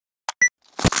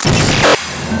Hi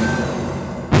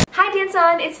Dance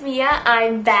On, it's Mia.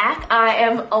 I'm back. I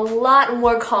am a lot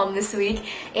more calm this week,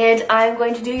 and I'm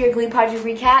going to do your Glee Project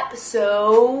recap,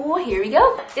 so here we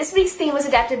go. This week's theme was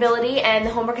adaptability, and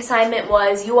the homework assignment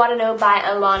was You Oughta Know by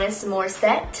Alanis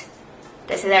Morissette.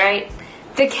 Did I say that right?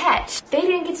 The catch. They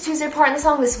didn't get to choose their part in the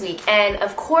song this week, and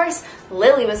of course,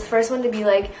 Lily was the first one to be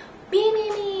like, me,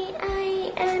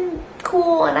 I am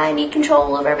cool, and I need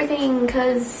control over everything,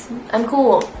 because I'm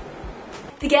cool.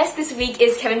 The guest this week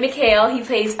is Kevin McHale. He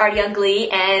plays Artie on Glee,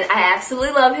 and I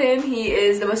absolutely love him. He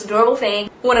is the most adorable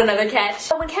thing. What another catch.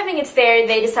 When Kevin gets there,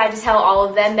 they decide to tell all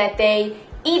of them that they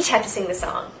each have to sing the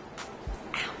song.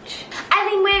 Ouch.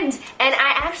 Aylin wins, and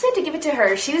I actually have to give it to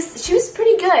her. She was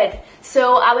pretty good,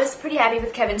 so I was pretty happy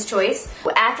with Kevin's choice.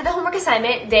 After the homework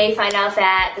assignment, they find out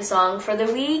that the song for the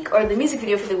week, or the music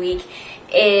video for the week,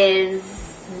 is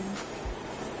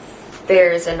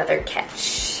There's Another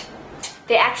Catch.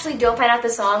 They actually don't find out the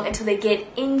song until they get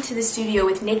into the studio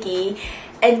with Nikki,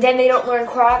 and then they don't learn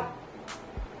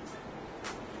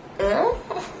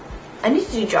I need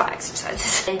to do jaw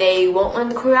exercises. And they won't learn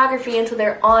the choreography until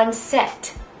they're on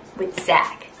set with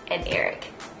Zach and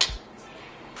Eric.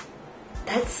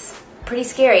 That's pretty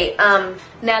scary. Now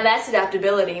that's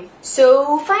adaptability.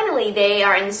 So finally they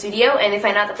are in the studio and they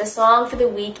find out that the song for the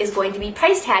week is going to be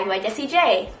Price Tag by Jessie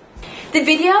J. The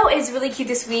video is really cute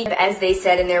this week, as they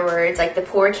said in their words, like the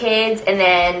poor kids, and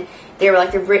then they were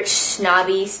like the rich,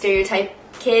 snobby, stereotype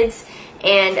kids,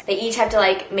 and they each have to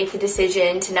like make the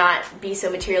decision to not be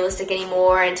so materialistic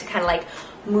anymore and to kind of like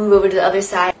move over to the other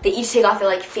side. They each take off their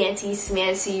like fancy,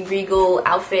 smancy, regal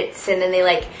outfits, and then they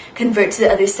like convert to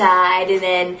the other side, and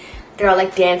then they're all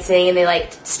like dancing, and they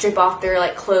like strip off their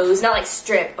like clothes. Not like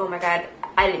strip, oh my god,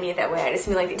 I didn't mean it that way, I just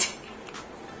mean like they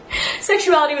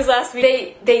Sexuality was last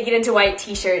week. They get into white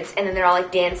t-shirts and then they're all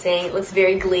like dancing. It looks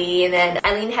very Glee, and then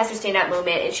Aylin has her standout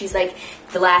moment and she's like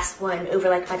the last one over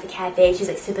like by the cafe. She's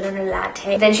like sipping on her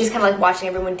latte. Then she's kind of like watching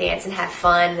everyone dance and have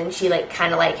fun, and then she like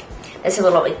kind of like does her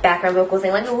little like background vocal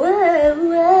thing like whoa,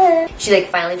 whoa. She like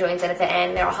finally joins in at the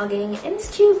end. They're all hugging and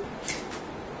it's cute.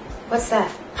 What's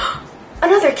that?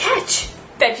 Another catch!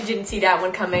 Bet you didn't see that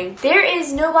one coming. There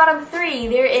is no bottom 3,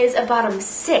 there is a bottom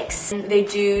 6. They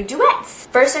do duets.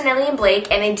 First are Nellie and Blake,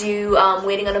 and they do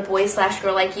Waiting on a Boy /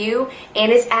 Girl Like You,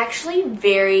 and it's actually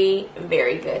very,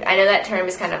 very good. I know that term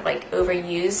is kind of like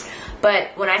overused, but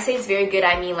when I say it's very good,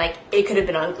 I mean like it could have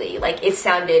been on Glee. Like it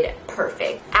sounded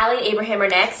perfect. Allie and Abraham are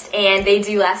next, and they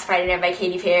do Last Friday Night by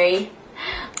Katy Perry,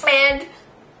 and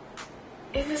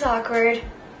it was awkward.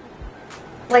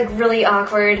 Like really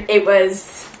awkward. It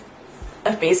was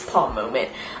a facepalm moment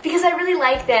because I really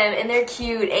like them and they're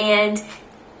cute, and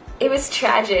it was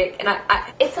tragic, and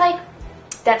it's like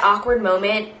that awkward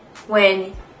moment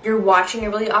when you're watching a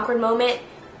really awkward moment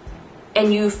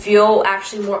and you feel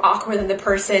actually more awkward than the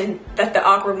person that the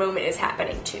awkward moment is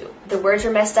happening to. The words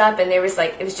were messed up, and there was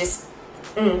like, it was just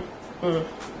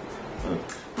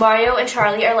Mario and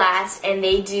Charlie are last, and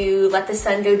they do Let the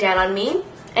Sun Go Down on Me,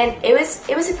 and it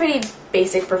was a pretty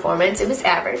basic performance. It was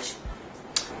average.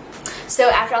 So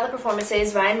after all the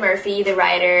performances, Ryan Murphy, the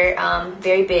writer,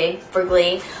 very big for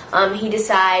Glee, he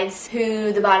decides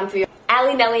who the bottom 3 are.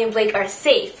 Allie, Nellie, and Blake are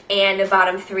safe, and the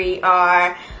bottom 3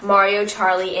 are Mario,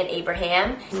 Charlie, and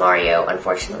Abraham. Mario,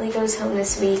 unfortunately, goes home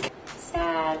this week.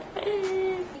 Sad.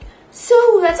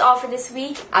 So that's all for this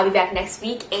week. I'll be back next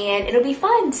week, and it'll be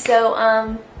fun. So,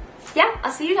 yeah,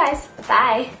 I'll see you guys.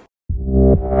 Bye.